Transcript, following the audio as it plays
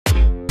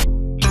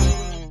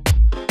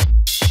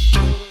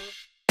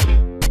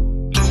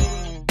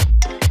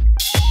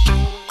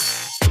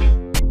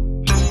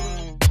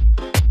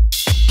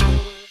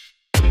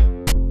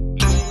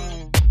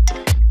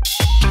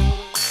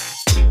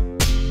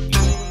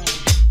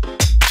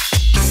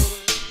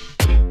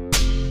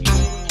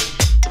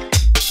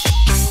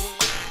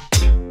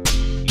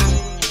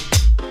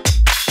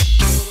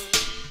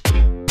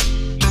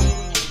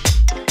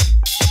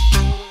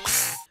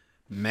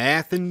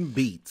Mathin'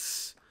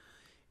 Beats.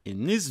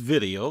 In this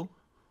video,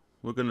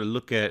 we're going to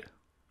look at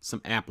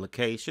some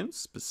applications,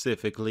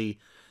 specifically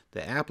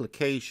the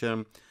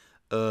application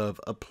of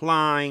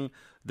applying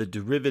the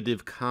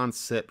derivative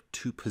concept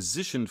to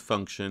position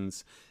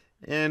functions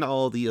and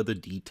all the other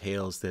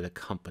details that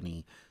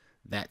accompany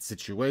that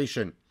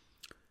situation.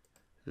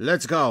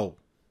 Let's go.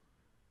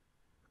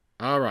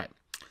 All right.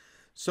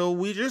 So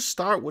we just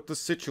start with the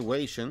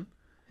situation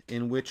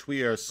in which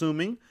we are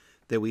assuming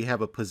that we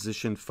have a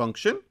position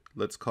function.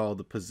 Let's call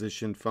the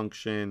position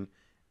function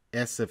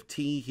s of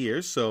t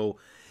here. So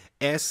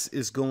s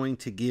is going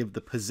to give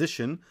the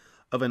position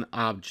of an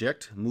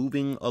object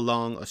moving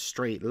along a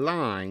straight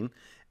line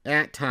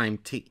at time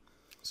t.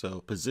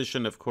 So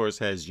position, of course,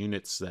 has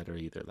units that are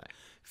either like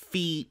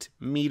feet,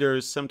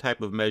 meters, some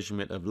type of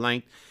measurement of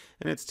length,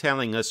 and it's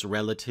telling us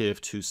relative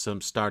to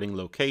some starting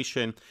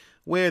location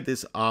where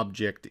this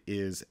object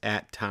is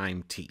at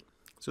time t.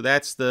 So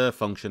that's the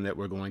function that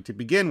we're going to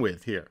begin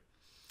with here.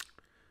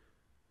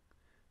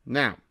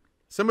 Now,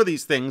 some of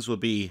these things will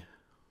be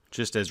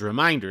just as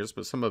reminders,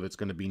 but some of it's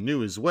going to be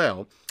new as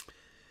well.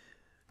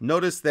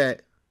 Notice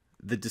that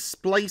the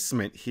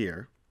displacement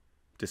here,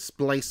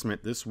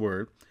 displacement, this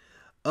word,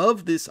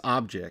 of this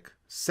object,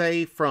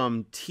 say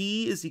from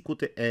t is equal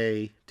to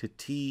a to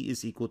t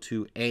is equal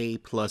to a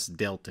plus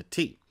delta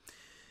t,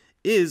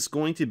 is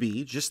going to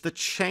be just the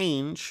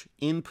change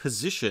in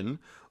position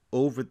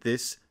over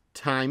this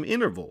time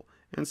interval.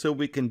 And so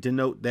we can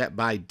denote that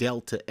by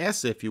delta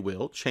s, if you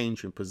will,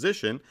 change in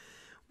position,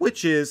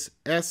 which is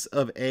s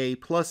of a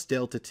plus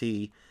delta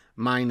t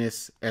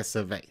minus s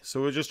of a.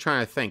 So we're just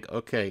trying to think,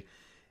 okay,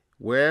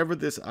 wherever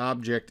this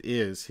object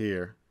is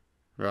here,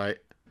 right,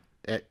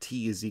 at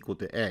t is equal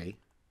to a,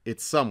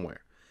 it's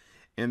somewhere.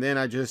 And then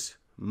I just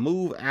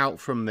move out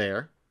from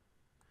there,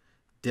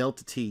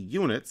 delta t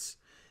units,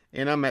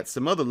 and I'm at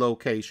some other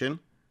location,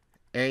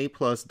 a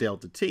plus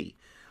delta t.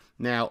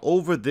 Now,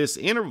 over this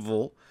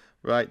interval,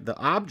 right, the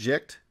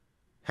object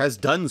has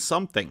done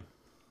something.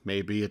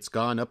 Maybe it's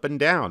gone up and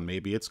down.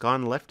 Maybe it's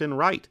gone left and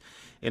right.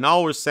 And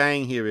all we're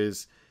saying here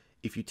is,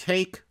 if you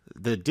take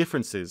the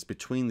differences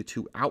between the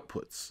two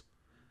outputs,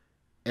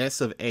 s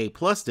of a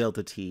plus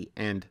delta t,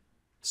 and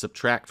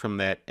subtract from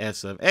that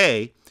s of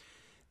a,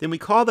 then we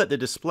call that the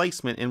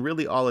displacement, and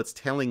really all it's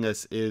telling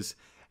us is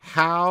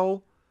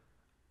how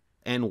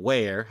and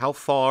where, how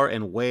far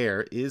and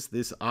where is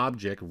this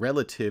object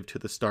relative to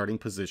the starting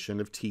position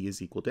of t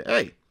is equal to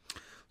a.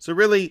 So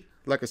really,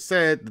 like I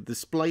said, the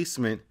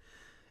displacement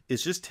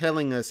is just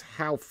telling us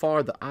how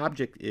far the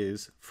object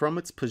is from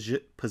its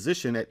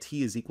position at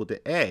t is equal to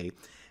a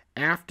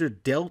after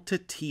delta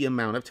t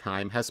amount of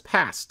time has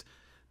passed.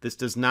 This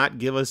does not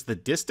give us the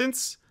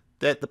distance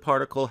that the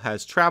particle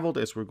has traveled,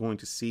 as we're going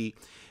to see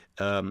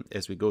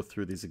as we go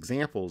through these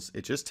examples.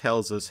 It just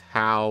tells us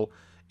how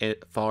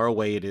far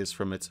away it is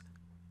from its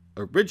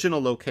original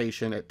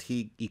location at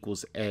t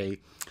equals a,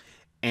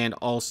 and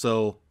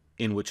also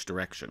in which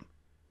direction.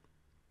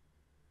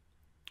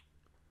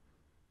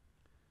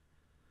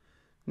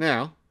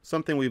 Now,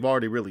 something we've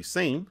already really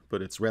seen,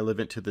 but it's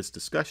relevant to this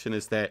discussion,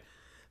 is that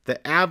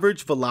the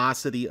average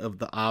velocity of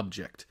the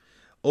object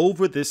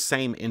over this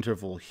same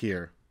interval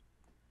here,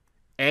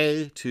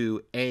 a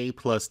to a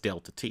plus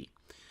delta t.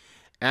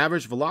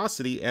 Average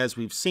velocity, as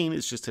we've seen,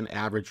 is just an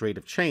average rate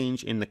of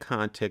change in the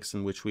context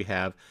in which we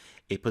have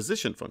a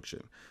position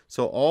function.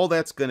 So all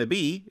that's going to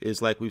be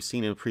is, like we've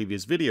seen in a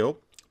previous video,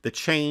 the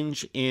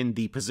change in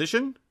the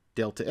position,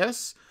 delta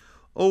s,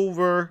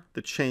 over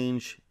the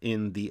change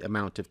in the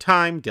amount of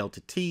time, delta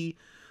t,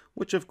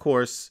 which of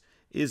course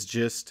is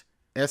just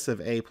s of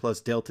a plus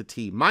delta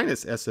t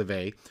minus s of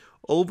a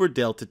over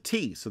delta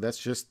t. So that's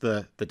just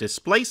the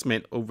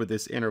displacement over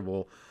this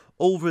interval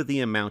over the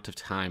amount of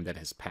time that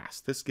has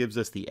passed. This gives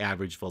us the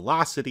average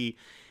velocity,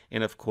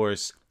 and of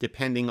course,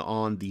 depending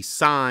on the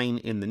sign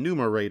in the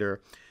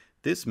numerator,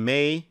 this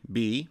may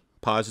be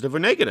positive or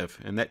negative,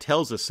 and that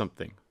tells us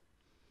something.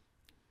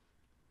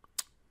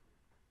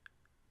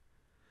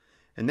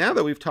 And now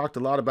that we've talked a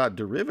lot about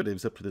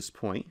derivatives up to this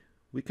point,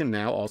 we can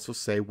now also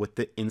say what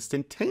the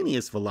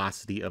instantaneous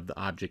velocity of the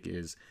object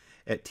is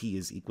at t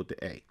is equal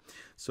to a.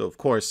 So of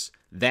course,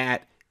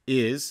 that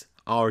is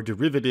our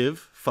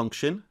derivative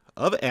function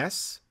of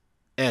s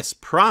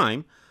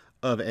prime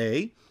of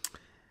a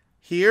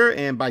here,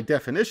 and by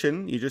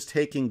definition, you're just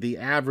taking the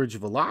average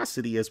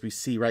velocity as we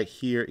see right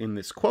here in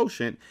this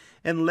quotient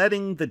and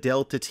letting the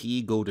delta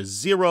t go to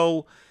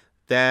 0.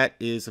 That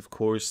is, of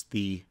course,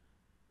 the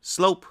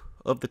slope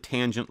of the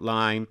tangent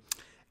line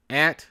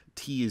at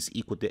t is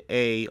equal to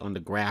a on the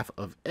graph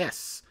of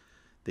s.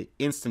 The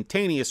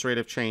instantaneous rate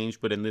of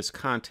change, but in this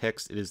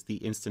context, it is the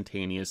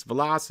instantaneous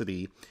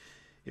velocity.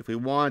 If we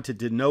wanted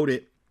to denote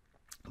it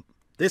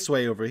this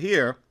way over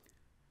here,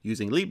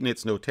 using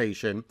Leibniz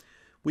notation,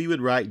 we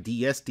would write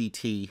ds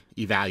dt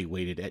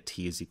evaluated at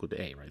t is equal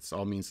to a, right? So it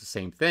all means the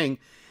same thing.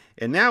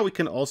 And now we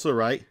can also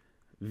write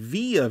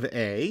v of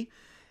a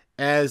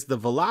as the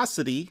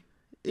velocity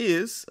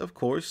is, of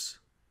course,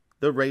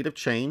 the rate of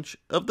change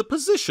of the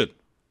position.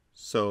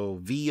 So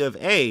v of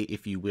a,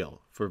 if you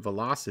will, for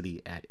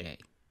velocity at a.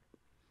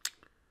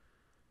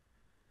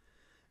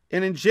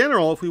 And in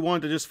general, if we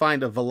wanted to just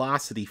find a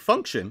velocity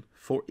function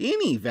for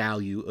any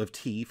value of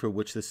t for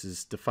which this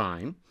is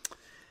defined,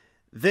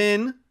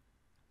 then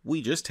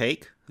we just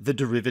take the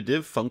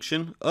derivative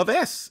function of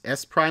s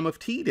prime of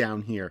t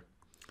down here.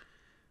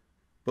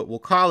 But we'll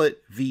call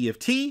it v of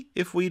t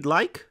if we'd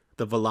like,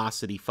 the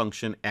velocity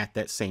function at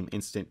that same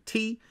instant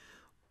t,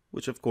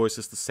 which of course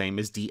is the same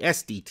as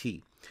ds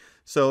dt.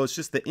 So it's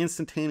just the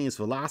instantaneous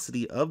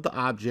velocity of the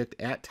object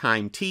at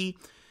time t,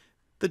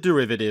 the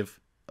derivative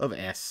of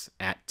s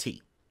at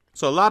t.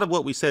 So a lot of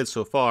what we said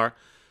so far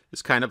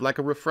is kind of like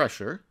a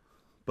refresher,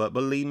 but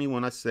believe me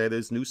when I say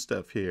there's new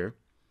stuff here.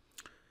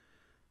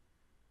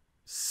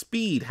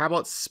 Speed, how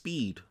about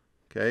speed?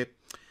 Okay,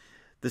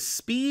 the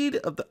speed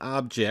of the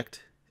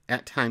object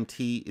at time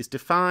t is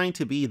defined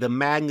to be the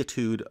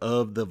magnitude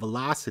of the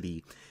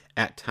velocity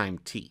at time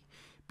t.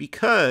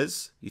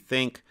 Because you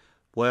think,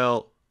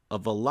 well, a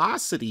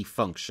velocity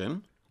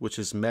function, which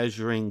is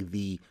measuring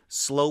the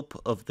slope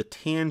of the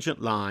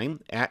tangent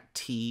line at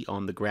t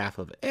on the graph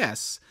of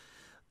s,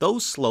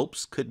 those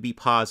slopes could be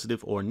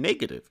positive or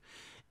negative.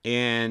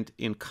 And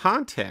in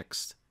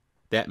context,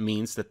 that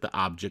means that the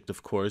object,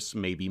 of course,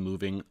 may be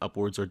moving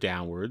upwards or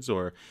downwards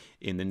or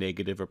in the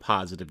negative or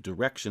positive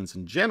directions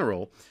in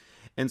general.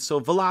 And so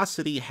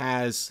velocity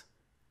has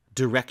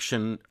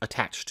direction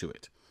attached to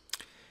it,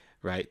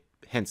 right?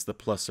 Hence the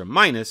plus or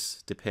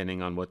minus,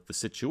 depending on what the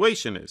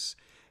situation is.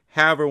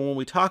 However, when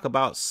we talk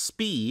about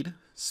speed,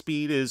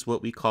 speed is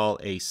what we call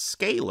a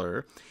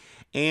scalar,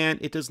 and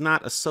it does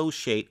not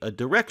associate a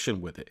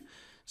direction with it.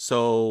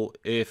 So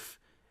if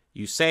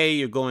you say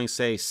you're going,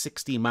 say,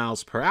 60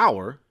 miles per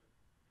hour,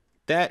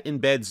 that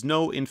embeds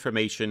no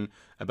information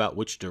about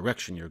which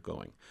direction you're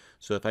going.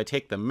 So if I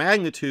take the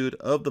magnitude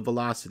of the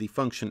velocity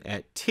function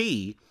at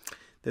t,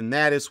 then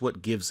that is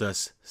what gives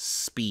us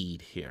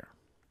speed here.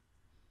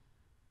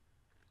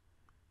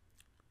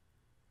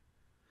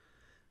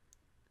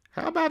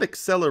 How about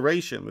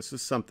acceleration? This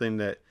is something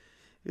that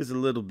is a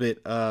little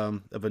bit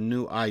of a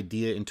new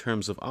idea in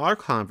terms of our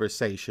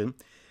conversation.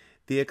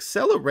 The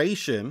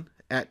acceleration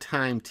at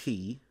time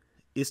t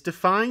is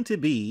defined to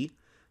be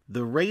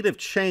the rate of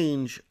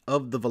change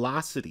of the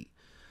velocity.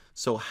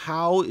 So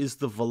how is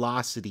the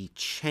velocity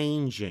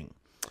changing?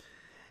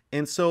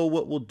 And so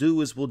what we'll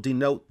do is we'll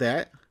denote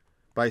that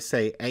by,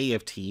 say, a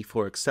of t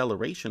for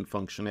acceleration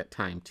function at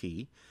time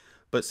t.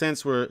 But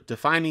since we're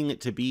defining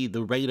it to be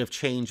the rate of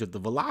change of the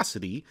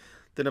velocity,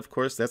 then of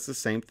course that's the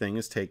same thing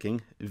as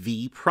taking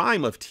v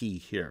prime of t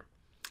here.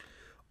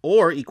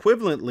 Or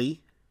equivalently,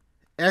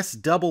 s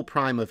double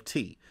prime of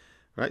t,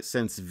 right?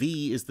 Since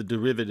v is the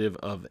derivative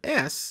of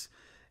s,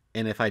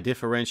 and if I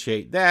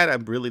differentiate that,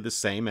 I'm really the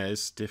same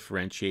as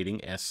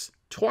differentiating s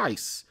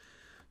twice.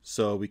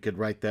 So we could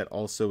write that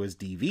also as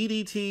dv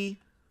dt,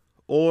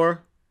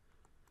 or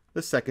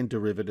the second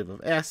derivative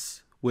of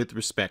s with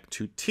respect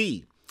to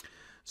t.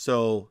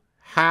 So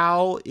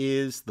how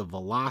is the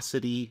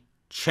velocity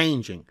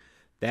changing?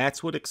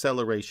 That's what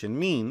acceleration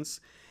means.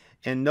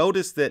 And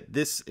notice that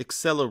this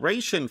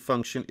acceleration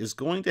function is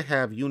going to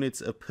have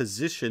units of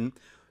position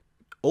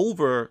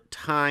over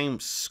time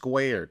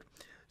squared.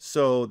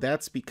 So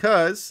that's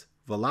because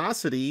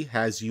velocity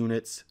has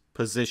units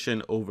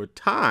position over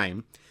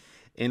time.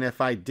 And if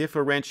I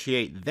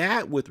differentiate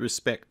that with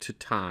respect to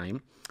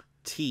time,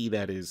 t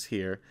that is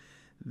here,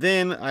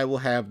 then I will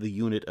have the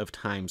unit of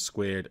time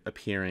squared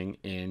appearing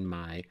in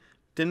my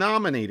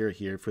denominator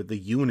here for the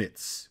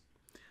units.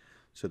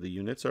 So the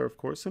units are, of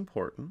course,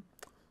 important.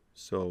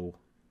 So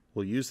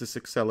we'll use this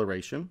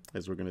acceleration,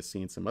 as we're going to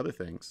see in some other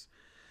things.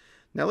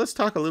 Now let's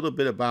talk a little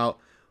bit about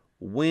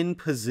when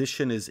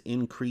position is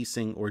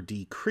increasing or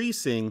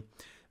decreasing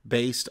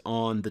based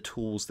on the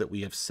tools that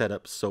we have set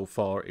up so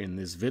far in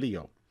this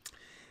video.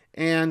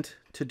 And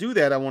to do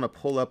that, I want to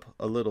pull up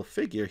a little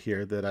figure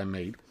here that I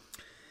made.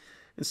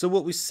 And so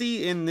what we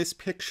see in this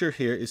picture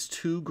here is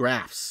two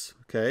graphs,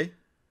 okay?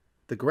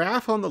 The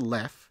graph on the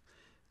left,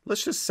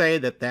 let's just say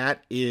that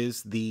that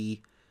is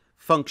the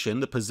function,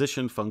 the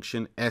position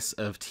function s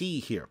of t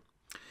here.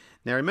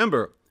 Now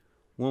remember,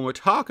 when we're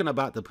talking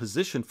about the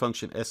position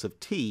function s of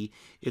t,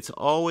 it's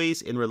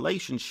always in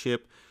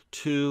relationship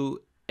to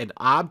an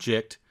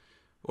object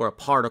or a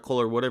particle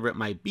or whatever it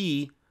might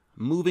be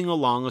moving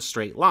along a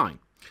straight line.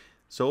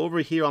 So over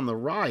here on the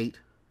right,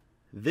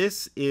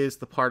 this is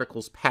the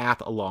particle's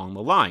path along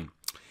the line.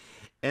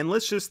 And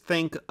let's just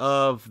think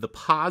of the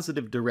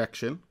positive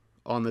direction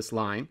on this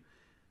line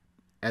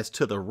as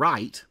to the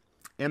right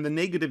and the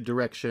negative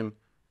direction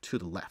to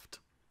the left.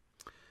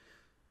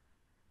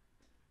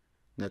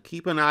 Now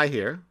keep an eye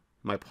here.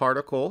 My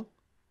particle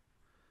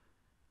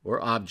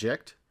or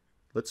object,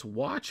 let's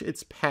watch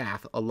its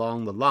path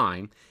along the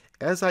line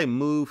as I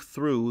move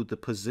through the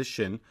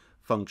position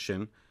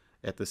function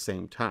at the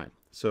same time.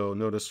 So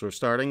notice we're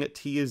starting at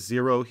t is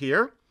 0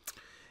 here,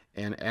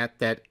 and at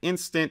that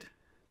instant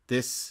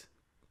this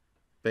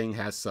thing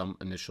has some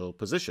initial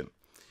position.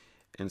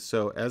 And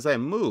so as I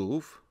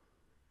move,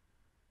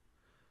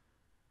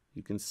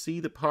 you can see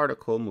the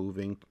particle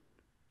moving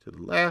to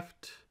the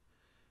left,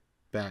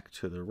 back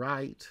to the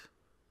right,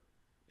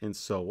 and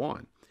so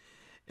on.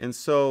 And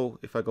so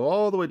if I go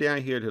all the way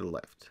down here to the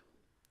left,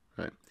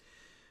 right,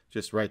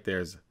 just right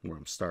there is where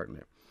I'm starting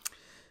it,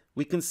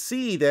 we can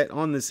see that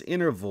on this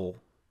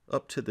interval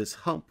up to this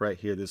hump right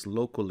here, this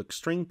local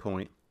extreme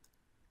point,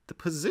 the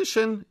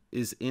position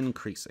is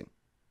increasing,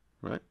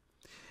 right?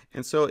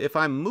 And so if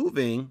I'm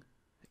moving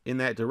in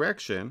that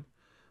direction,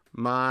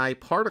 my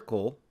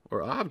particle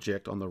or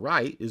object on the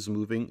right is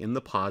moving in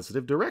the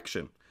positive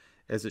direction,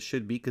 as it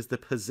should be, because the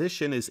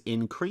position is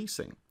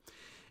increasing.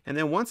 And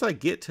then once I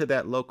get to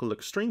that local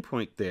extreme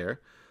point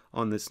there,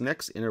 on this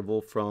next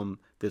interval from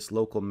this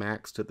local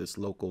max to this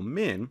local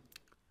min,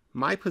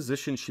 my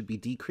position should be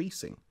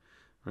decreasing,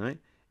 right?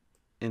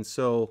 And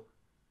so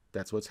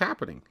that's what's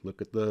happening.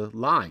 Look at the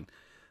line.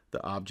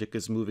 The object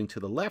is moving to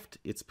the left,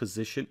 its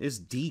position is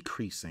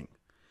decreasing.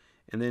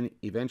 And then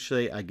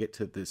eventually I get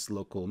to this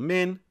local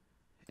min,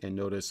 and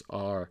notice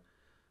our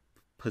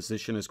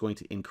position is going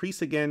to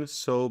increase again,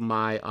 so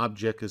my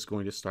object is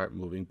going to start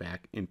moving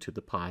back into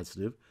the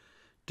positive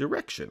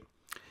direction.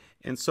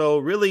 And so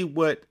really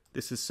what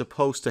this is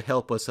supposed to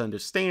help us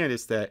understand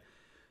is that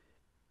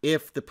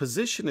if the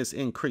position is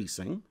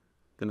increasing,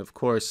 then of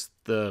course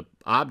the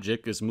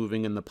object is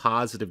moving in the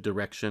positive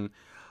direction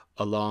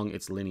along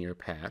its linear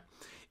path.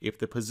 If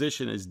the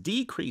position is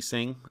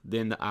decreasing,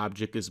 then the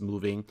object is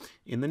moving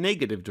in the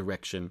negative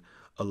direction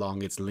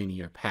along its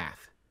linear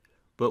path.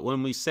 But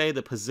when we say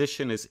the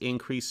position is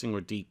increasing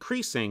or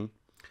decreasing,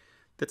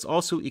 that's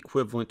also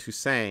equivalent to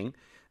saying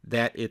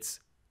that its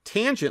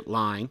tangent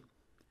line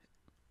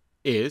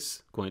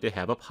is going to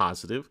have a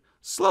positive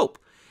slope.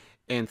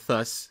 And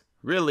thus,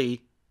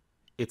 really,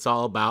 it's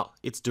all about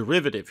its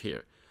derivative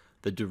here.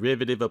 The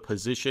derivative of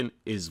position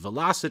is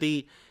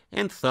velocity,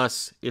 and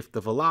thus, if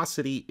the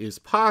velocity is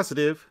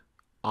positive,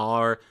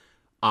 our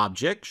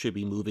object should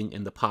be moving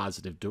in the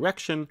positive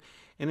direction,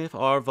 and if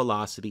our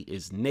velocity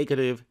is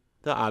negative,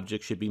 the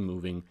object should be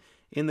moving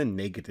in the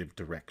negative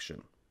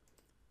direction.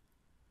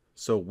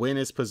 So when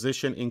is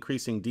position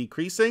increasing,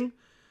 decreasing?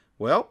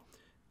 Well,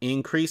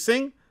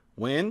 increasing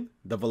when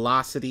the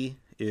velocity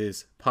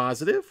is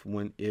positive,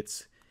 when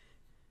its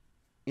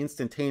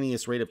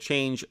instantaneous rate of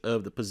change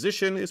of the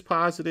position is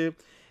positive,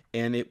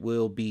 and it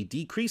will be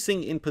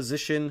decreasing in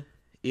position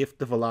if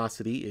the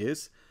velocity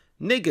is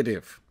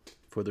negative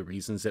for the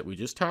reasons that we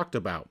just talked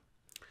about.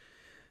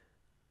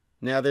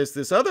 Now there's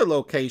this other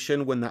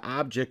location when the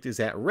object is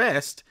at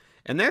rest,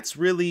 and that's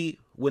really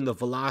when the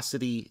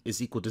velocity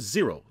is equal to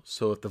 0.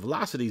 So if the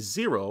velocity is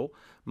 0,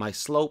 my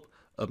slope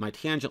of my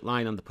tangent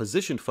line on the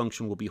position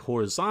function will be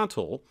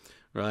horizontal,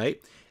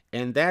 right?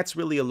 And that's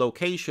really a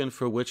location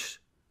for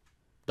which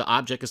the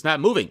object is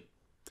not moving.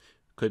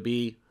 Could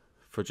be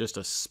for just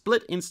a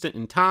split instant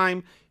in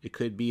time. It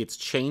could be it's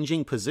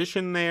changing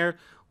position there.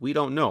 We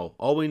don't know.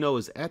 All we know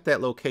is at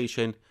that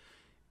location,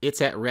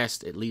 it's at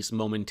rest, at least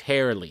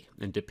momentarily.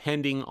 And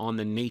depending on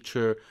the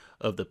nature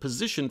of the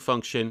position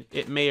function,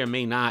 it may or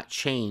may not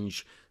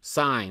change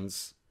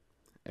signs,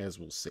 as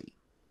we'll see.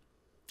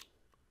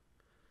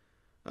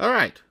 All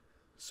right,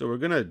 so we're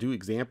going to do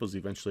examples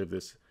eventually of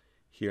this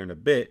here in a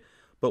bit.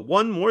 But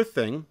one more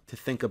thing to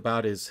think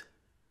about is,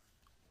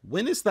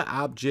 when is the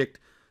object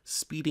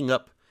speeding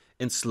up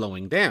and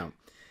slowing down?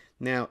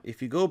 Now,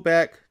 if you go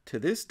back to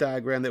this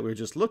diagram that we were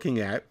just looking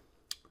at,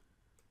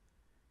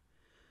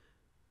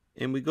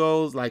 and we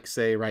go, like,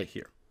 say, right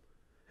here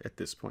at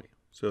this point.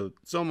 So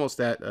it's almost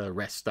at a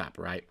rest stop,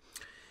 right?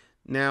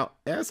 Now,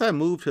 as I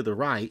move to the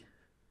right,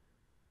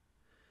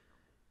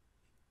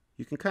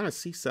 you can kind of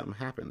see something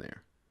happen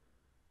there.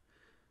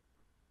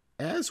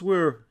 As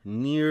we're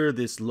near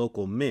this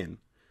local min,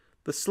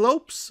 the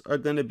slopes are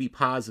going to be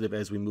positive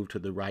as we move to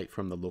the right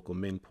from the local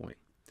min point.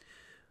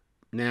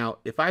 Now,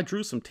 if I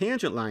drew some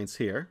tangent lines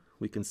here,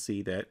 we can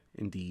see that,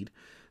 indeed,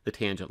 the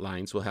tangent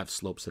lines will have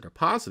slopes that are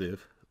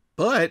positive.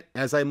 But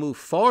as I move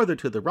farther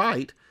to the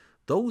right,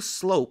 those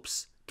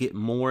slopes get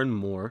more and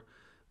more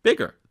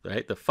bigger,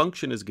 right? The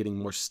function is getting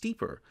more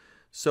steeper.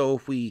 So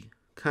if we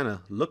kind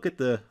of look at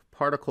the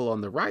particle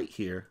on the right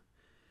here,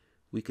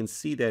 we can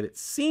see that it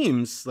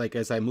seems like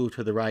as I move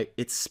to the right,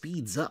 it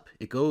speeds up.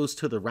 It goes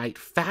to the right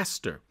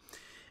faster.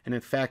 And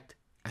in fact,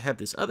 I have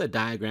this other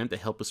diagram to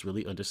help us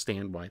really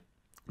understand why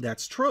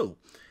that's true.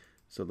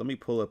 So let me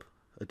pull up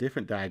a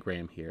different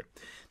diagram here.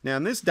 Now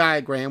in this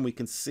diagram, we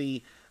can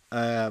see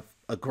a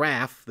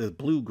graph, the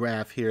blue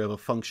graph here of a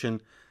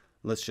function.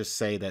 Let's just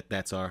say that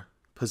that's our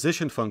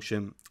position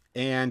function,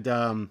 and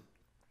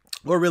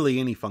or really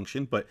any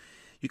function, but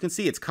you can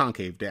see it's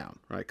concave down,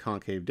 right?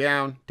 Concave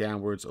down,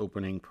 downwards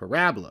opening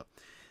parabola.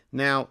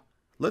 Now,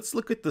 let's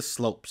look at the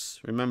slopes.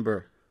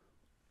 Remember,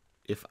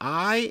 if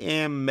I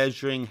am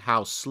measuring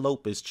how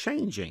slope is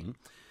changing,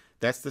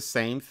 that's the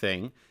same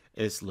thing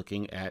as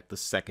looking at the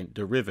second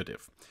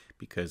derivative,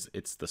 because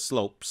it's the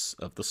slopes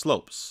of the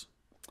slopes.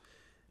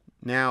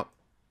 Now,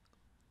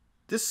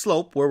 this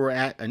slope where we're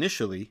at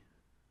initially,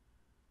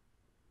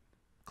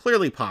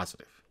 clearly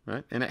positive,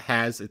 right? And it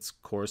has its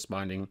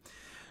corresponding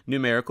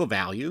numerical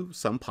value,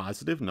 some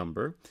positive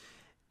number.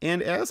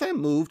 And as I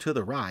move to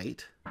the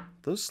right,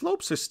 those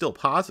slopes are still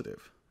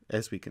positive,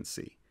 as we can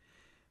see.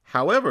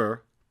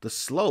 However, the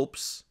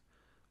slopes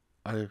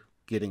are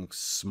getting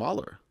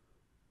smaller.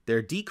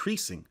 They're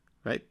decreasing,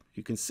 right?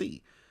 You can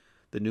see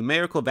the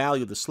numerical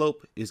value of the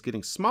slope is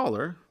getting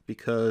smaller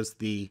because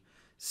the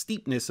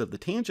steepness of the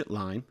tangent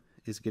line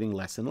is getting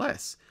less and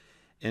less.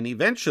 And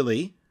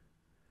eventually,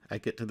 I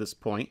get to this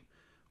point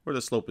where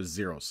the slope is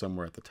 0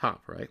 somewhere at the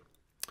top, right?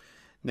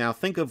 Now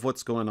think of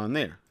what's going on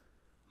there.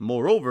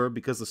 Moreover,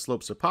 because the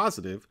slopes are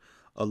positive,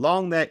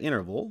 along that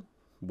interval,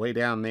 way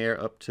down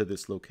there up to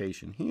this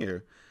location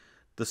here,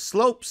 the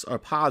slopes are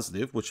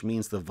positive, which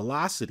means the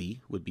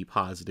velocity would be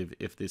positive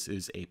if this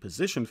is a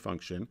position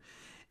function.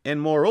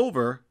 And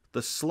moreover,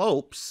 the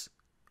slopes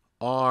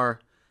are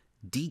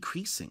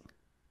decreasing.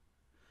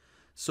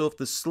 So if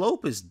the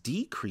slope is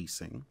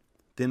decreasing,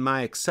 then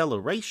my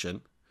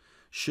acceleration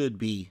should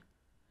be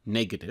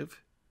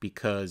negative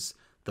because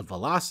the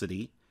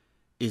velocity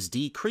is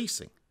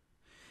decreasing.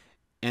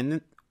 And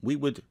then we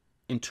would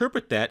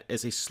interpret that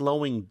as a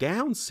slowing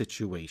down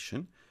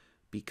situation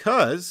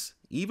because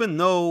even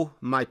though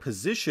my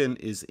position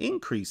is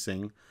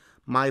increasing,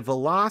 my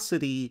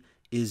velocity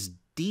is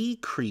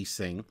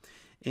decreasing,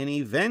 and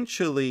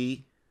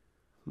eventually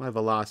my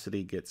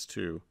velocity gets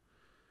to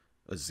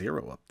a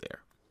 0 up there.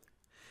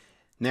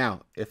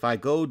 Now, if I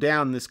go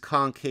down this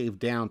concave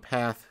down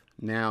path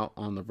now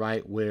on the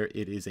right where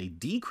it is a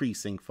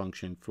decreasing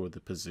function for the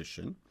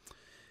position,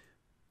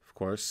 of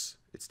course,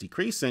 it's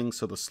decreasing,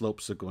 so the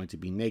slopes are going to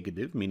be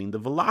negative, meaning the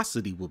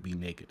velocity will be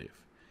negative.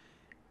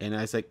 And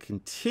as I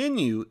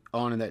continue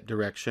on in that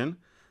direction,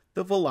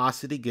 the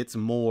velocity gets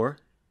more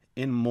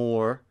and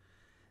more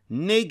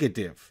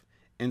negative.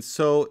 And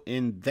so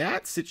in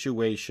that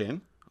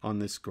situation on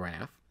this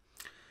graph,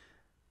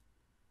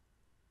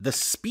 the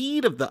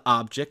speed of the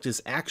object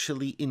is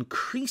actually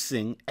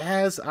increasing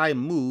as I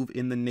move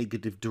in the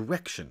negative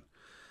direction.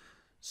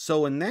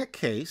 So in that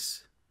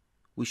case,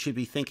 we should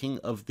be thinking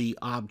of the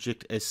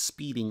object as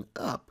speeding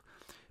up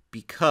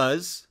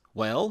because,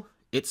 well,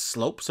 its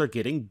slopes are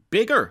getting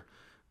bigger,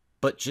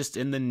 but just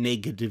in the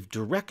negative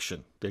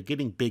direction. They're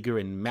getting bigger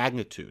in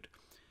magnitude.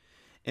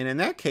 And in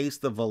that case,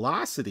 the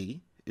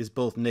velocity is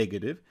both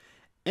negative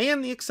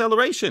and the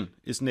acceleration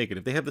is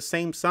negative. They have the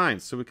same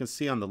signs. So we can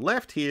see on the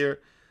left here,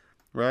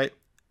 right,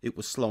 it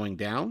was slowing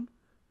down,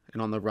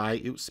 and on the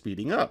right, it was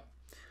speeding up.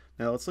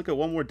 Now let's look at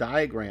one more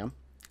diagram,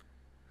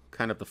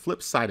 kind of the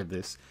flip side of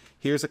this.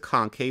 Here's a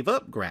concave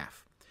up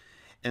graph.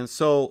 And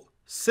so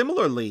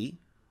similarly,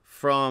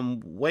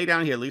 from way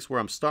down here, at least where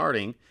I'm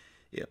starting,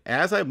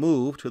 as I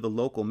move to the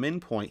local min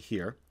point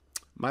here,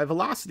 my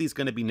velocity is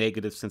going to be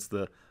negative since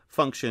the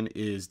function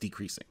is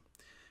decreasing.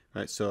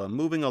 Right? So I'm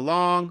moving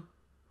along,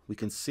 we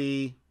can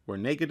see we're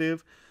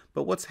negative,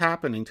 but what's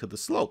happening to the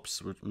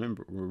slopes?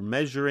 Remember, we're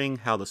measuring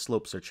how the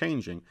slopes are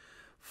changing.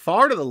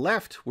 Far to the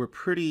left, we're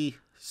pretty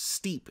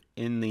steep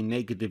in the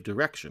negative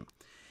direction.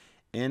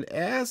 And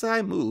as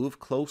I move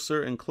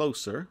closer and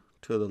closer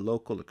to the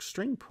local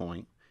extreme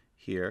point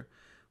here,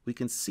 we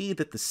can see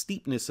that the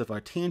steepness of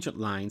our tangent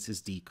lines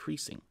is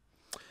decreasing.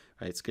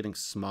 Right? It's getting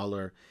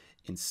smaller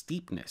in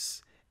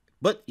steepness,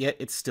 but yet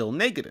it's still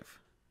negative.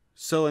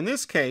 So in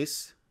this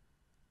case,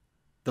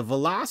 the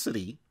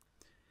velocity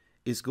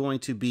is going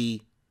to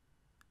be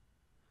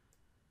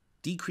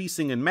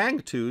decreasing in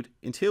magnitude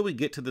until we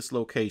get to this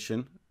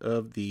location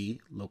of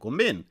the local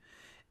min.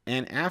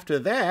 And after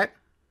that,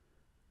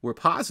 we're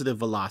positive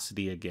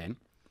velocity again.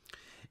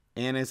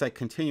 And as I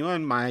continue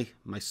on, my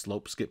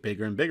slopes get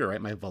bigger and bigger,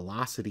 right? My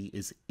velocity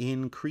is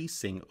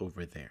increasing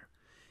over there.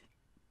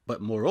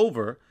 But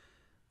moreover,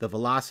 the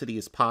velocity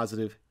is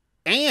positive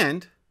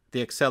and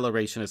the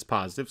acceleration is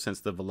positive since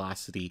the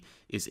velocity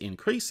is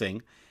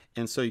increasing.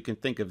 And so you can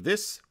think of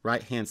this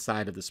right-hand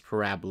side of this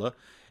parabola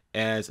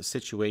as a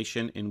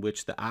situation in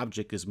which the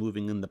object is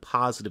moving in the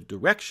positive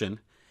direction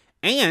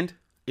and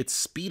it's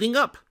speeding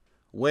up.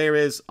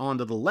 Whereas on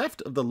to the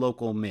left of the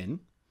local min,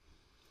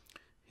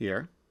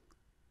 here,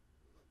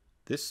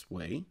 this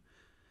way,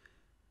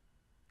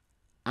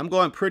 I'm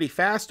going pretty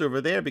fast over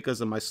there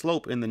because of my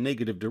slope in the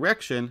negative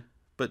direction,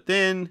 but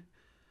then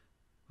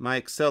my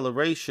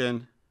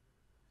acceleration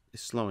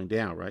is slowing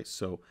down, right?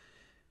 So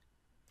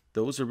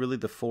those are really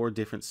the 4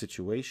 different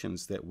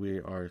situations that we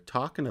are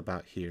talking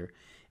about here,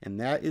 and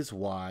that is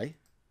why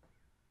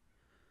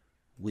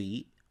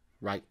we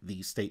write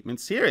these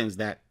statements here, is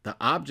that the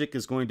object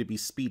is going to be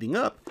speeding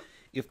up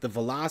if the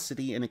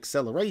velocity and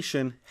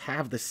acceleration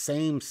have the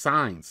same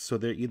signs. So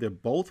they're either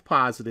both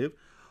positive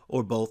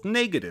or both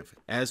negative,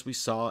 as we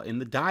saw in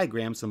the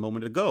diagrams a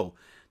moment ago.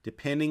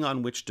 Depending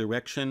on which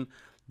direction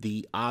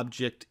the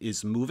object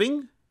is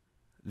moving,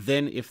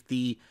 then if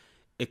the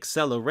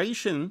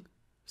acceleration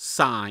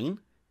sign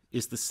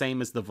is the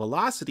same as the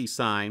velocity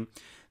sign,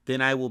 then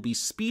I will be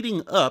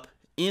speeding up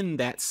in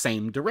that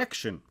same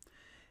direction.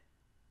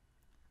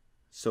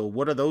 So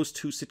what do those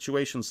 2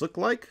 situations look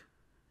like?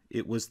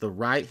 It was the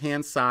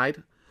right-hand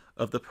side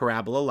of the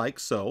parabola like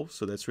so.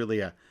 So that's really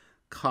a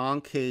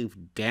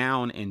concave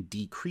down and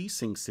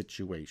decreasing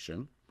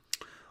situation.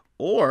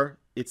 Or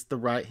it's the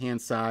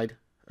right-hand side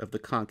of the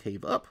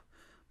concave up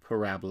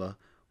parabola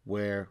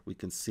where we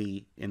can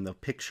see in the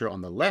picture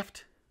on the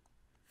left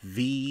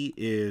V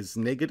is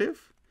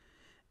negative,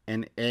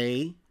 and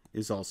A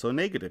is also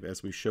negative,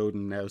 as we showed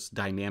in those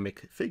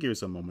dynamic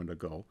figures a moment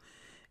ago.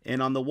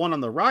 And on the one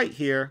on the right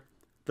here,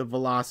 the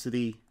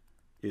velocity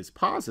is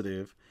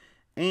positive,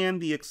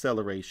 and the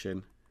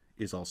acceleration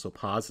is also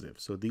positive.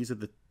 So these are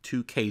the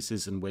two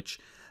cases in which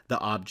the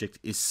object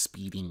is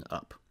speeding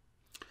up.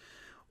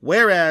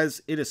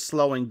 Whereas it is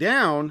slowing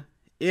down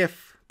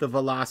if the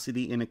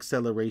velocity and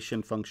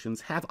acceleration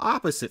functions have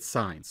opposite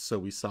signs. So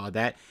we saw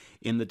that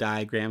in the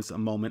diagrams a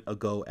moment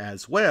ago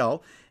as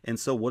well. And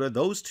so what are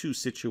those two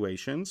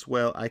situations?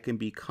 Well, I can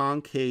be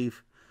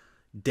concave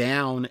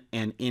down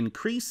and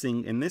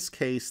increasing. In this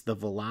case, the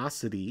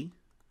velocity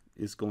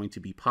is going to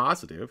be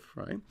positive,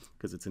 right?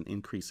 Because it's an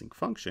increasing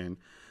function,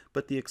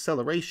 but the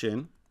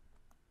acceleration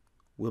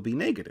will be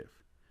negative.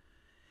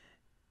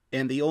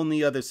 And the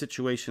only other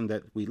situation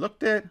that we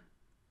looked at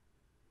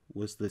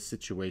was the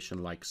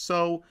situation like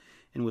so,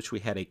 in which we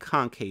had a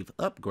concave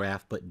up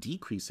graph but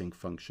decreasing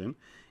function.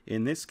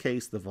 In this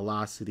case, the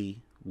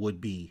velocity would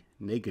be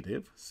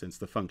negative since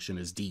the function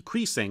is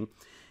decreasing,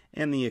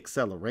 and the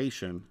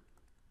acceleration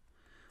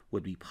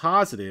would be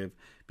positive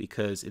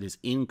because it is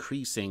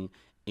increasing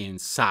in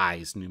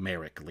size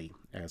numerically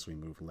as we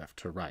move left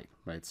to right,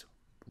 right? So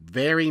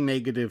very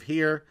negative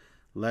here,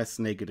 less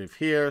negative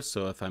here.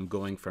 So if I'm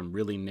going from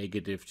really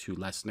negative to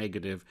less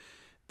negative,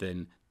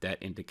 then that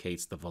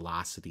indicates the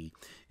velocity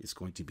is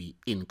going to be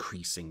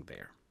increasing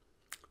there.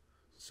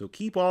 So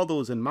keep all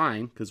those in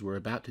mind because we're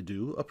about to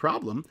do a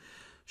problem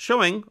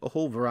showing a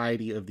whole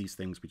variety of these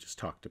things we just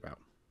talked about.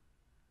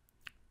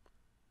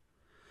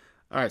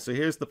 All right, so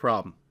here's the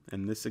problem.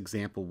 And this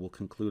example will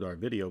conclude our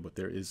video, but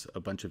there is a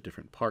bunch of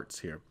different parts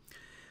here.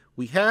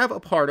 We have a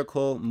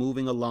particle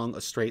moving along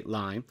a straight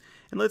line.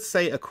 And let's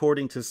say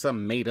according to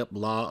some made-up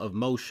law of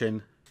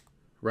motion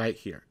right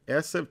here,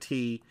 S of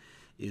t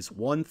is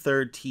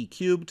 1/3 t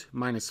cubed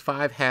minus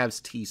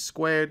 5/2 t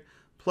squared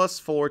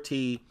plus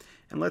 4t.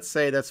 And let's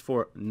say that's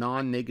for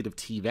non-negative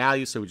t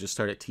value, so we just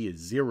start at t is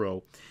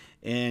 0.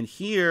 And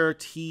here,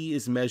 t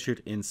is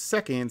measured in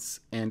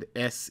seconds, and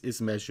s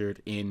is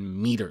measured in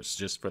meters,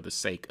 just for the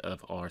sake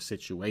of our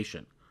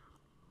situation.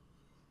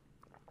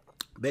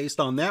 Based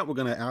on that, we're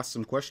going to ask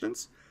some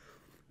questions,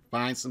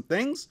 find some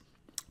things.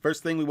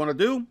 First thing we want to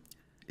do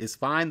is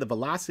find the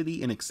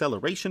velocity and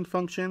acceleration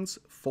functions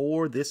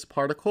for this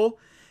particle,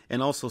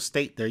 and also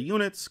state their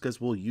units,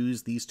 because we'll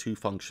use these two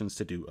functions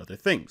to do other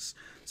things.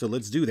 So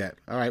let's do that.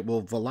 All right,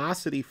 well,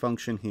 velocity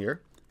function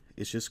here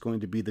is just going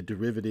to be the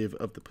derivative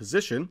of the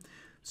position.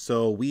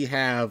 So we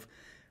have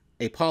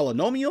a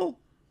polynomial,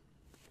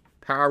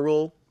 power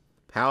rule,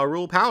 power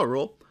rule, power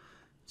rule.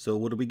 So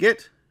what do we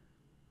get?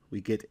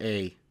 We get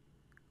a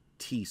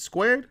t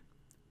squared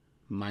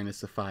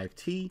minus a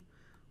 5t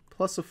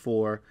plus a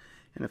 4.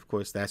 And of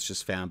course, that's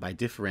just found by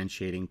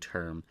differentiating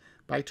term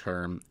by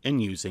term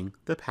and using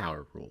the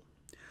power rule.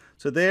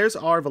 So there's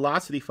our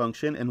velocity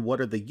function. And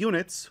what are the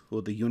units?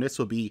 Well, the units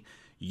will be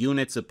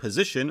units of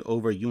position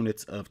over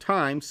units of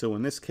time. So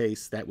in this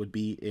case, that would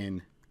be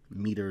in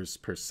meters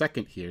per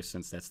second here,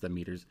 since that's the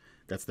meters,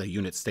 that's the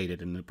unit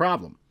stated in the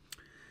problem.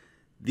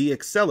 The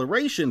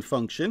acceleration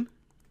function,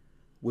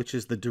 which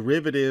is the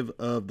derivative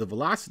of the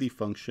velocity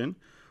function,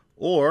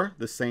 or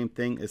the same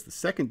thing as the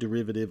second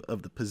derivative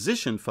of the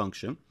position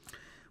function,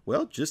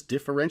 well, just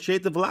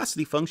differentiate the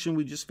velocity function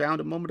we just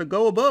found a moment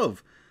ago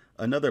above.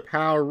 Another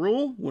power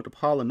rule with a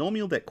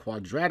polynomial, that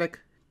quadratic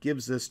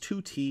gives us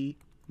 2t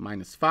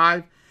minus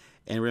 5.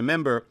 And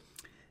remember,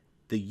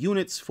 the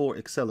units for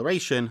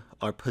acceleration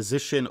are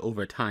position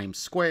over time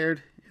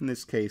squared. In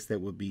this case,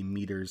 that would be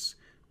meters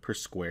per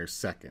square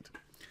second.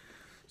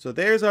 So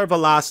there's our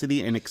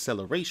velocity and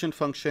acceleration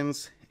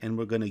functions, and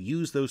we're going to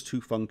use those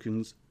two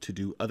functions to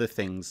do other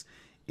things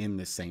in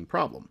this same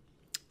problem.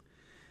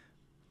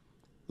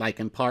 Like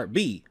in part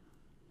B,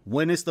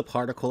 when is the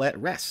particle at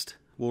rest?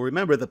 Well,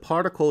 remember, the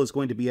particle is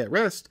going to be at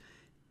rest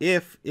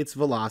if its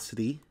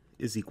velocity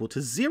is equal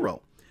to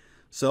 0.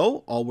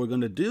 So all we're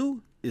going to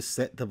do is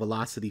set the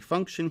velocity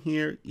function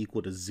here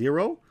equal to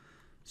 0.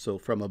 So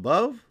from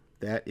above,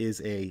 that is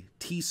a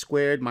t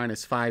squared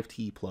minus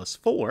 5t plus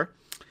 4.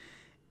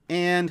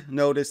 And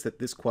notice that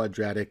this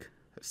quadratic,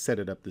 set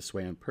it up this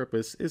way on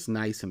purpose, is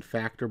nice and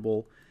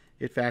factorable.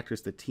 It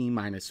factors to t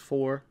minus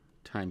 4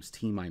 times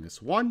t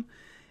minus 1.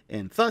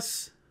 And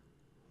thus,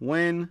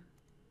 when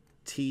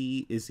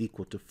t is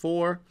equal to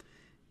 4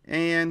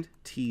 and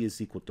t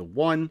is equal to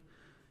 1,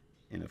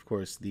 and of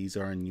course these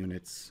are in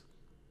units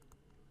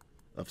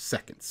of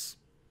seconds.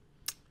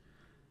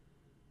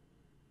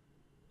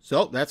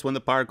 So that's when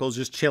the particle's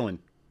just chilling,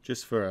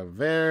 just for a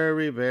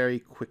very, very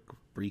quick,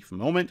 brief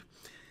moment.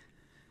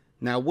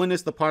 Now, when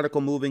is the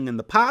particle moving in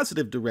the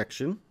positive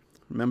direction?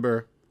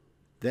 Remember,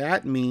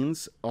 that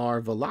means our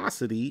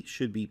velocity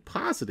should be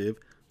positive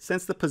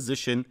since the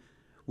position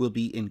will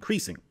be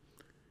increasing.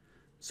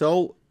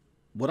 So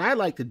what I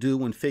like to do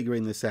when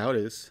figuring this out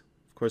is,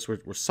 of course,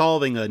 we're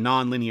solving a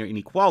nonlinear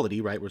inequality,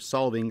 right? We're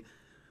solving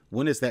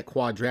when is that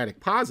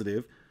quadratic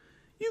positive.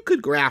 You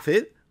could graph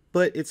it,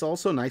 But it's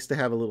also nice to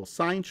have a little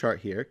sign chart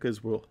here,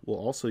 because we'll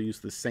also use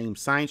the same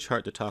sign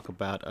chart to talk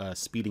about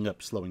speeding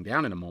up, slowing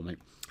down in a moment.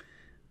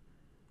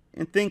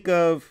 And think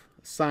of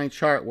a sign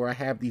chart where I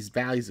have these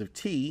values of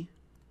t.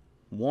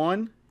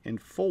 1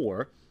 and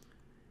 4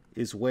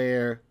 is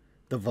where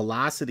the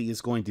velocity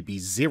is going to be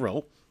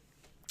 0,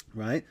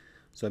 right?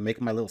 So I make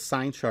my little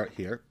sign chart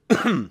here.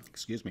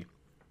 Excuse me.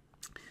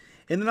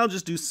 And then I'll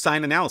just do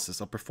sign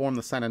analysis. I'll perform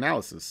the sign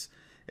analysis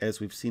as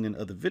we've seen in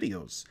other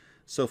videos.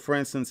 So for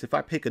instance, if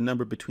I pick a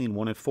number between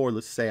 1 and 4,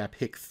 let's say I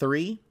pick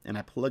 3 and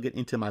I plug it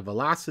into my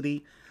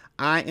velocity,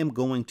 I am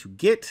going to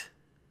get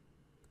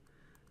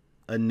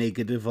a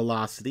negative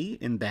velocity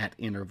in that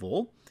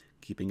interval,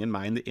 keeping in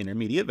mind the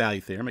intermediate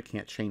value theorem. I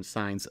can't change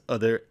signs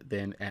other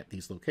than at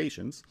these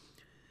locations.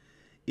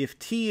 If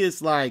t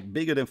is like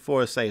bigger than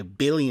 4, say a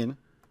billion,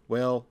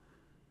 well,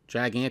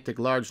 gigantic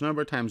large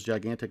number times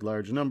gigantic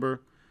large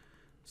number,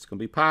 it's going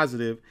to be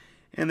positive.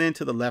 And then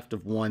to the left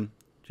of 1,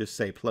 just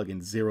say plug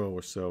in 0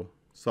 or so,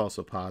 it's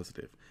also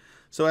positive.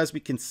 So as we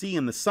can see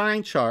in the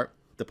sign chart,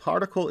 the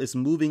particle is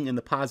moving in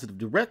the positive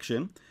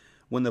direction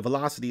when the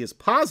velocity is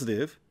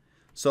positive.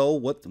 So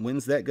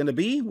when's that going to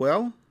be?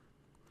 Well,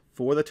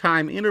 for the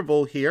time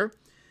interval here.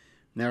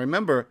 Now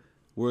remember,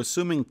 we're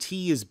assuming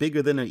t is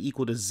bigger than or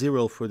equal to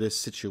 0 for this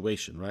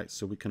situation, right?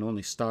 So we can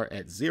only start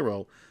at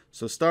 0.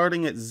 So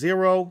starting at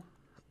 0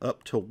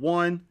 up to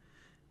 1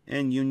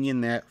 and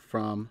union that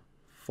from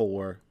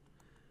 4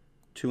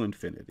 to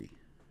infinity.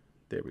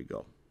 There we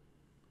go.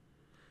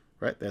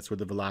 Right, that's where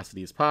the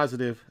velocity is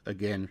positive.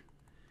 Again,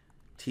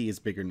 t is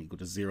bigger than or equal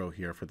to 0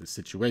 here for this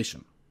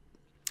situation.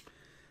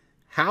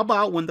 How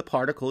about when the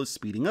particle is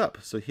speeding up?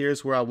 So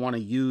here's where I want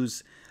to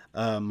use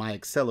my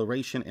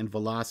acceleration and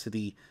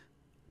velocity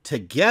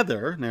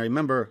together. Now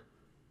remember,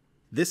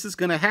 this is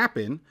going to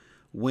happen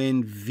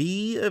when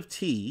v of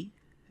t,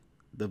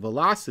 the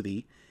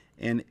velocity,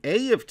 and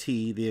a of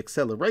t, the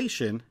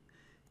acceleration,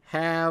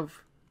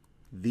 have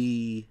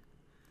the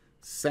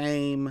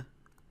same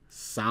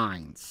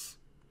signs,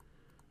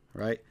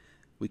 right?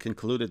 We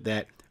concluded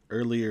that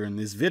earlier in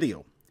this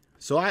video.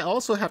 So I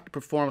also have to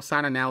perform a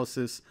sign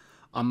analysis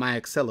on my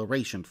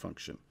acceleration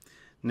function.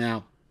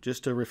 Now,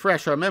 just to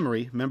refresh our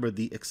memory, remember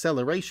the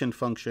acceleration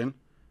function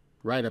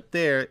right up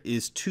there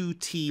is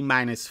 2t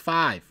minus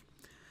 5.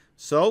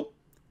 So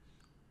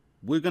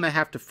we're going to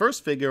have to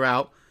first figure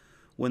out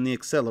when the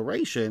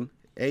acceleration,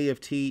 a of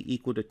t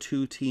equal to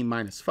 2t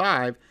minus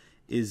 5,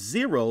 is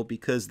 0,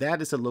 because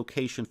that is a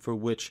location for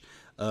which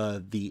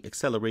the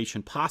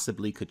acceleration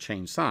possibly could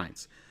change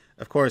signs.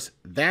 Of course,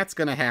 that's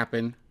going to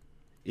happen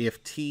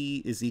if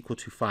t is equal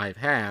to 5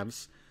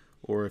 halves,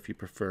 or if you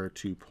prefer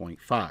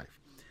 2.5.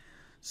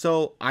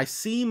 So I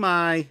see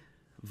my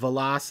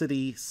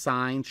velocity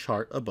sign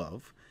chart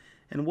above,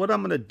 and what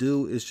I'm going to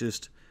do is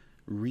just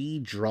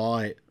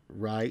redraw it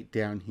right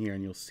down here,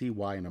 and you'll see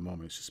why in a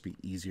moment. It's just be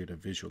easier to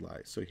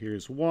visualize. So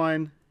here's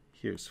 1,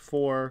 here's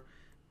 4,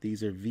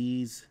 these are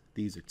v's,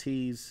 these are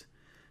t's,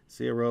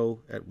 0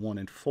 at 1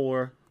 and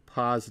 4,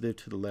 positive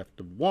to the left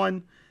of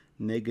 1,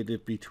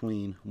 negative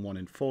between 1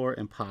 and 4,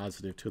 and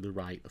positive to the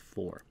right of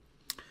 4.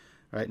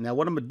 All right, now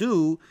what I'm going to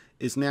do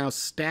is now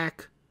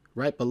stack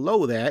right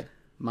below that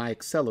my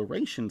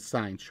acceleration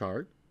sign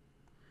chart.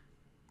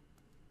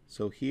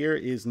 So here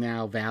is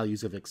now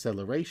values of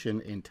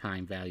acceleration in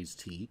time values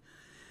t.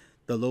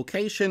 The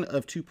location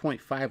of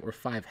 2.5 or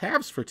 5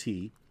 halves for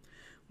t,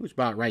 which is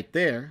about right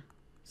there,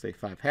 say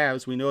 5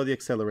 halves, we know the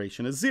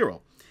acceleration is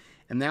 0.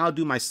 And now I'll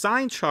do my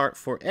sign chart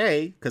for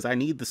a, because I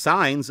need the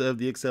signs of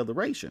the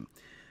acceleration.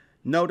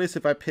 Notice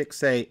if I pick,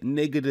 say,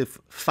 negative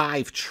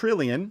 5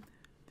 trillion,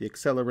 the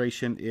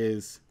acceleration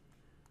is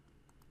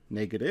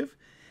negative.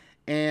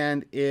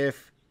 And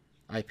if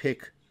I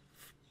pick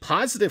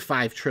positive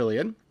 5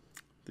 trillion,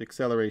 the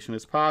acceleration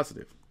is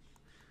positive.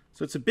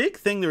 So it's a big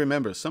thing to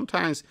remember.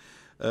 Sometimes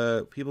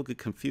people get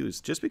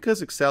confused. Just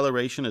because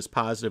acceleration is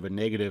positive or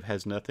negative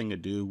has nothing to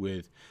do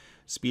with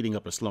speeding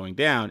up or slowing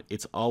down.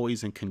 It's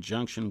always in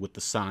conjunction with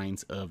the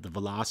signs of the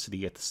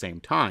velocity at the same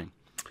time.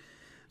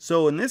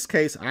 So in this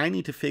case, I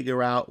need to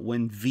figure out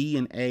when v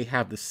and a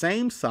have the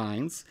same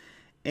signs.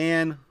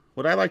 And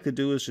what I like to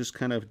do is just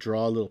kind of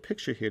draw a little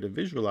picture here to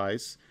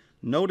visualize.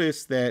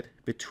 Notice that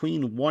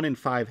between 1 and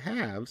 5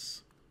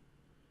 halves,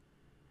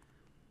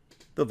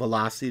 the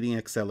velocity and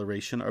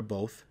acceleration are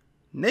both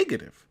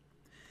negative.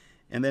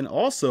 And then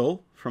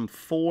also from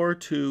 4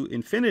 to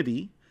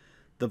infinity,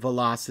 the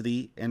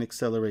velocity and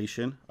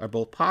acceleration are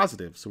both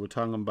positive. So we're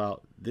talking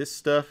about this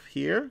stuff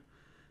here,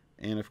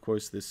 and of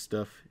course this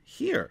stuff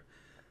here.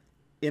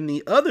 In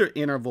the other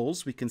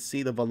intervals, we can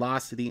see the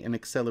velocity and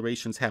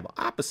accelerations have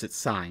opposite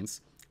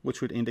signs, which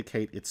would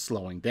indicate it's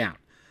slowing down.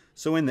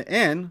 So in the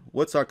end,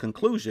 what's our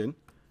conclusion?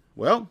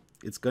 Well,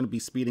 it's going to be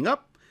speeding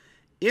up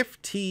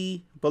if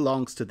t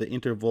belongs to the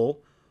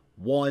interval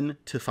 1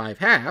 to 5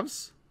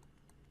 halves.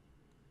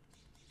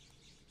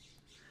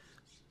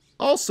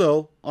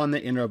 Also on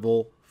the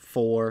interval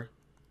 4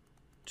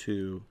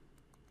 to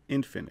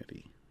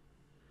infinity.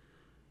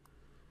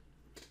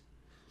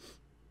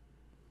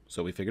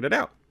 So we figured it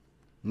out.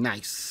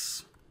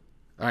 Nice.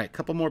 All right, a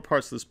couple more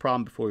parts of this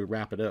problem before we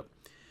wrap it up.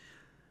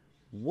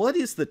 What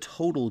is the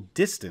total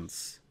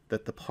distance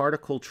that the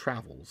particle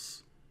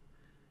travels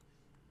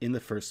in the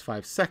first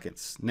 5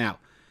 seconds? Now,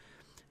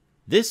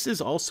 this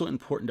is also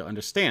important to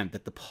understand,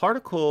 that the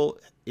particle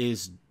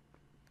is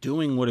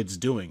doing what it's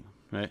doing,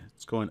 right?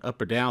 It's going up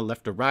or down,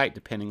 left or right,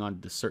 depending on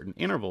the certain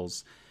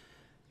intervals.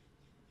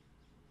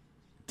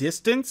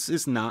 Distance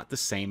is not the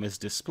same as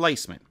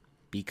displacement,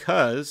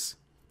 because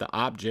the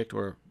object,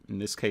 or in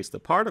this case the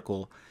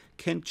particle,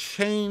 can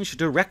change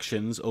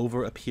directions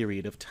over a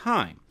period of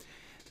time.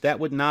 That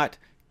would not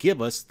give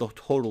us the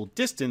total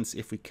distance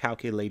if we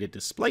calculated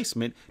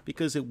displacement,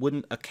 because it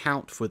wouldn't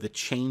account for the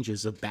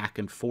changes of back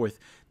and forth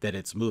that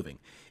it's moving.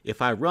 If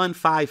I run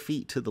 5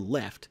 feet to the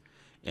left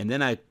and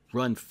then I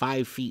run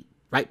 5 feet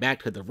right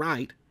back to the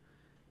right,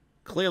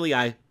 clearly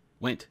I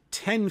went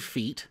 10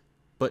 feet,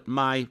 but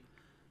my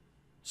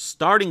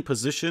starting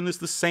position is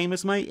the same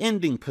as my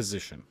ending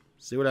position.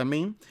 See what I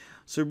mean?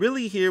 So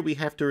really here we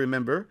have to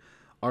remember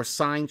our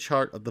sign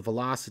chart of the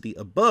velocity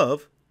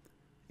above,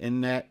 in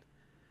that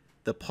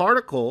the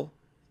particle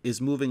is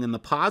moving in the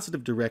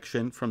positive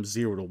direction from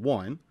 0 to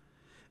 1.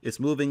 It's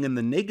moving in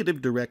the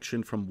negative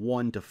direction from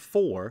 1 to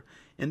 4.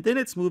 And then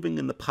it's moving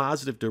in the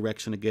positive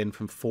direction again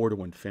from 4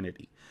 to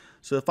infinity.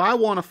 So if I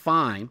want to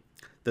find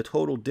the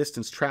total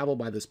distance traveled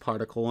by this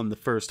particle in the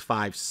first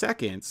 5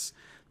 seconds,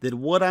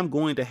 then what I'm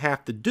going to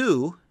have to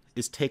do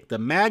is take the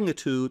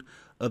magnitude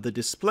of the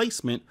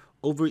displacement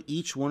over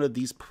each one of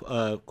these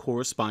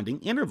corresponding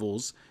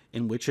intervals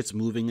in which it's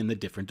moving in the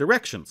different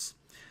directions.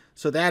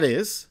 So that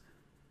is,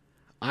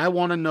 I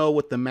want to know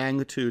what the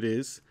magnitude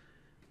is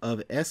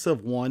of s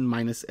of 1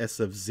 minus s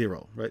of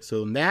 0, right?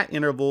 So in that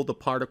interval, the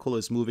particle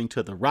is moving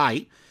to the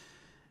right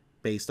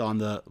based on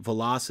the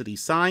velocity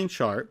sign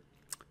chart.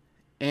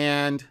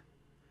 And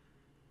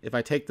if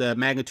I take the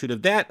magnitude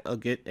of that, I'll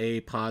get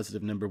a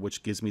positive number,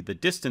 which gives me the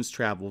distance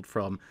traveled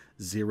from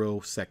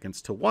 0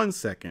 seconds to 1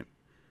 second.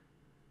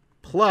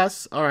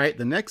 Plus, all right,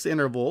 the next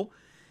interval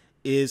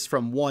is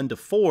from 1 to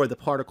 4, the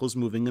particle's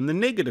moving in the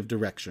negative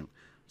direction.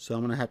 So I'm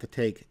going to have to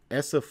take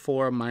s of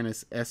 4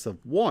 minus s of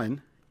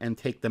 1 and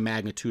take the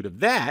magnitude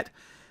of that.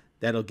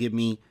 That'll give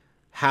me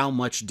how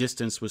much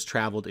distance was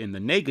traveled in the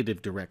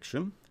negative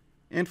direction.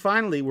 And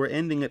finally, we're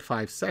ending at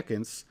 5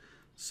 seconds.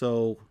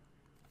 So,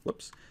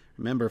 whoops,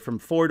 remember from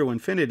 4 to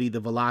infinity, the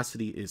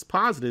velocity is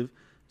positive.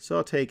 So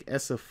I'll take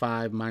s of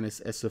 5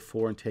 minus s of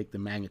 4 and take the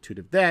magnitude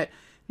of that.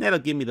 And that'll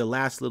give me the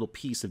last little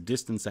piece of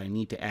distance I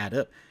need to add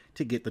up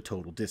to get the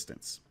total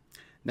distance.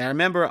 Now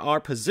remember, our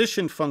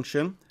position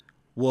function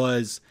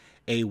was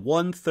a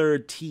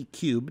 1/3 t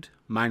cubed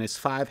minus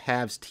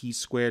 5/2 t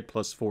squared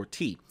plus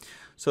 4t.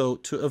 So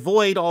to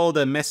avoid all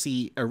the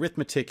messy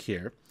arithmetic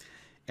here,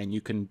 and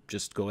you can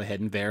just go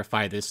ahead and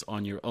verify this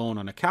on your own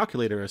on a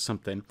calculator or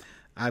something,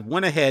 I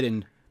went ahead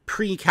and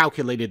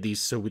pre-calculated these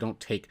so we don't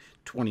take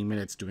 20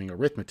 minutes doing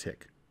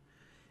arithmetic.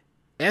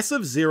 S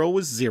of 0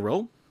 was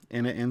 0,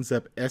 and it ends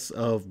up s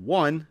of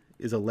 1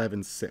 is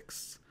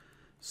 11/6.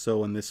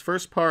 So in this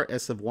first part,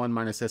 s of 1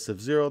 minus s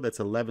of 0, that's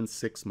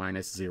 11/6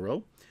 minus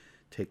 0.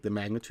 Take the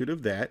magnitude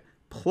of that.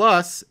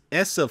 Plus,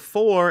 s of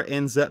 4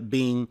 ends up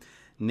being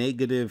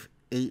negative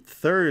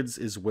 8/3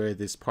 is where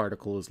this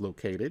particle is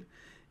located.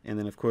 And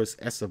then, of course,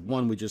 s of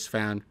 1 we just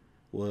found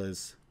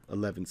was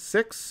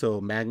 11/6.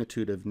 So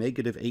magnitude of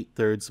negative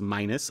 8/3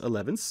 minus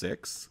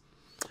 11/6.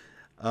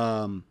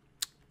 And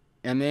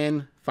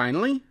then,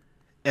 finally,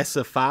 s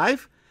of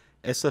 5.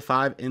 S of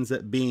 5 ends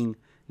up being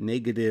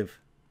negative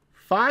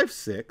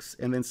 5/6,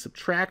 and then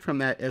subtract from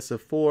that s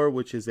of 4,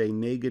 which is a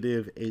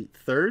negative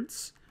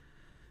 8/3.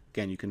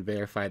 Again, you can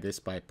verify this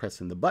by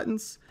pressing the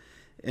buttons.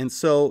 And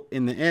so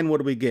in the end, what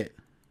do we get?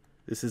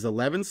 This is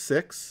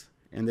 11/6,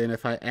 and then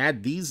if I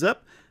add these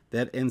up,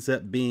 that ends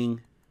up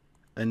being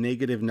a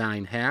negative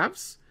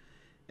 9/2,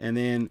 and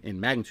then in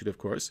magnitude, of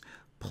course,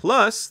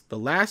 plus the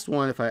last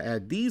one, if I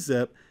add these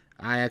up,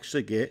 I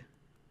actually get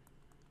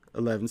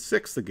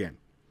 11/6 again.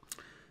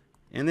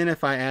 And then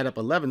if I add up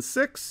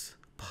 11/6,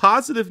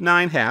 positive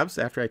 9/2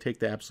 after I take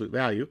the absolute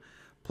value,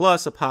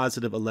 plus a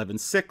positive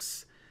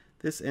 11/6,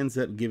 this ends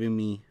up giving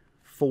me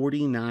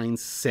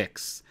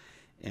 49/6.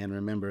 And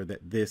remember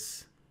that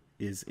this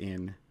is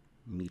in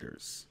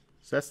meters.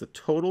 So that's the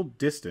total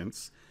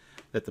distance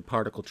that the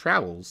particle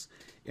travels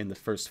in the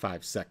first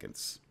 5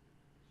 seconds.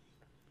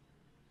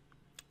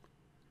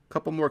 A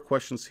couple more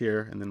questions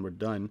here and then we're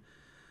done.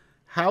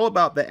 How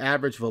about the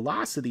average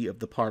velocity of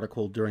the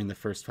particle during the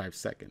first 5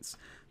 seconds?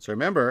 So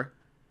remember,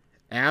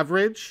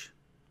 average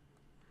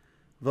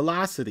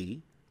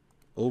velocity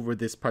over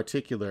this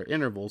particular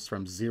intervals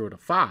from 0 to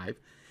 5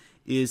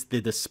 is the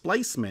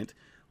displacement,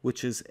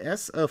 which is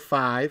s of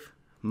 5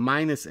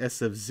 minus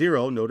s of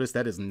 0. Notice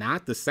that is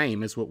not the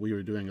same as what we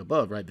were doing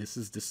above, right? This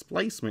is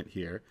displacement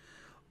here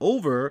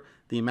over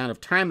the amount of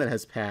time that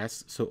has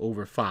passed, so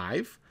over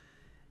 5.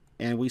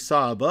 And we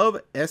saw above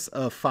s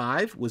of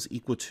 5 was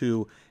equal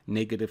to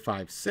negative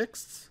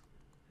 5/6.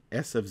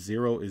 S of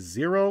 0 is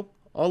 0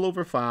 all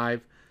over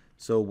 5.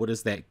 So what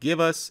does that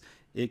give us?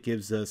 It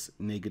gives us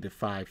negative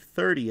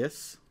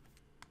 5/30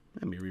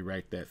 let me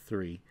rewrite that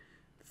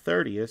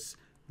 3/30,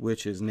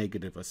 which is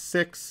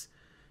 -1/6.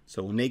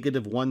 So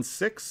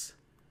 -1/6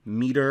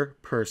 meter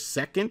per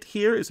second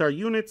here is our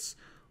units,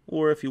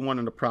 or if you want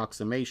an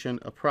approximation,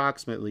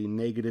 approximately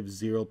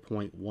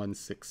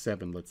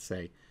 -0.167, let's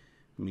say,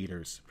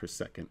 meters per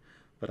second.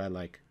 But I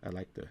like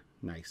the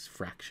nice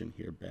fraction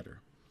here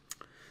better.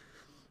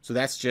 So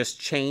that's just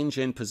change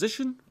in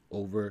position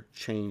over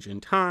change in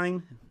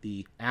time,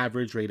 the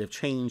average rate of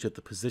change of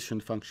the position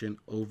function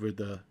over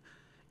the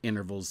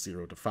intervals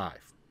 0 to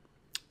 5.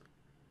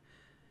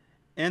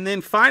 And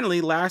then finally,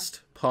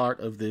 last part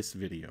of this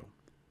video,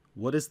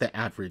 what is the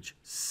average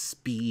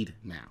speed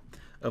now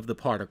of the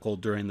particle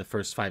during the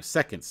first 5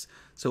 seconds?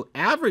 So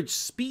average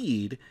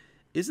speed,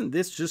 isn't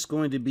this just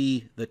going to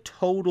be the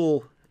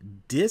total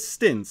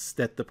distance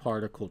that the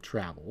particle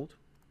traveled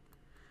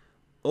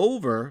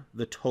over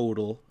the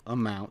total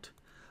amount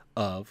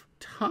of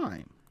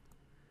time?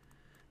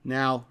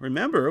 Now,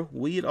 remember,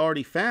 we had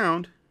already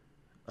found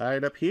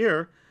right up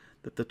here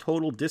that the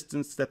total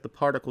distance that the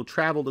particle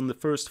traveled in the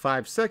first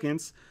 5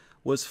 seconds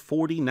was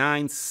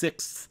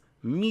 49/6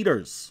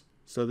 meters.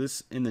 So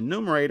this, in the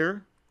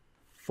numerator,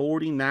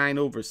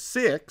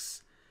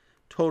 49/6,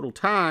 total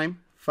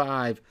time,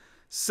 5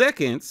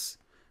 seconds.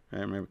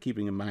 I remember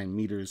keeping in mind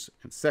meters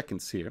and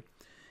seconds here.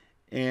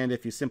 And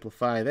if you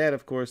simplify that,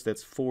 of course,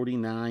 that's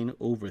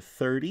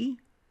 49/30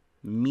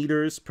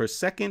 meters per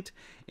second.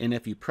 And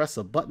if you press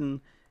a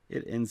button,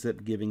 it ends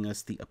up giving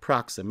us the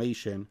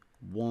approximation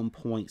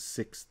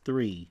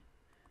 1.63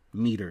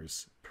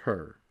 meters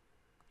per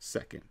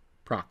second,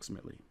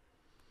 approximately.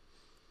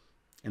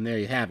 And there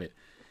you have it.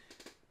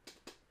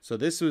 So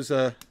this was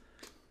a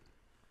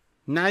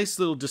nice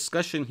little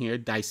discussion here,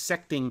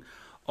 dissecting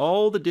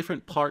all the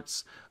different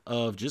parts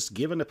of just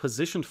given a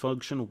position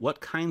function,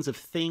 what kinds of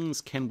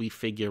things can we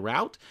figure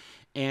out,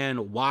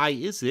 and why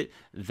is it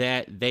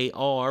that they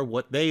are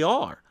what they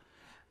are.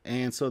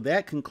 And so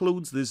that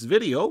concludes this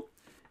video.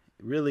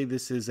 Really,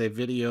 this is a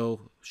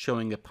video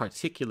showing a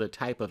particular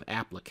type of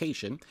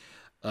application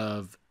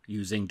of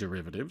using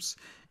derivatives.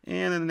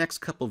 And in the next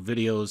couple of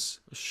videos,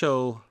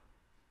 show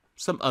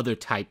some other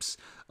types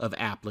of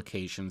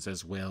applications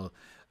as well.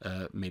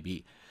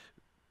 Maybe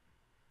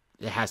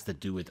it has to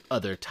do with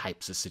other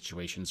types of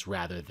situations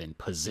rather than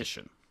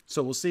position.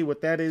 So we'll see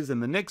what that is in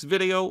the next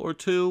video or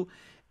two.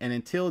 And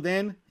until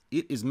then,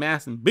 it is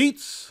Math and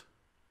Beats,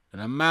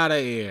 and I'm out of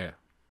here.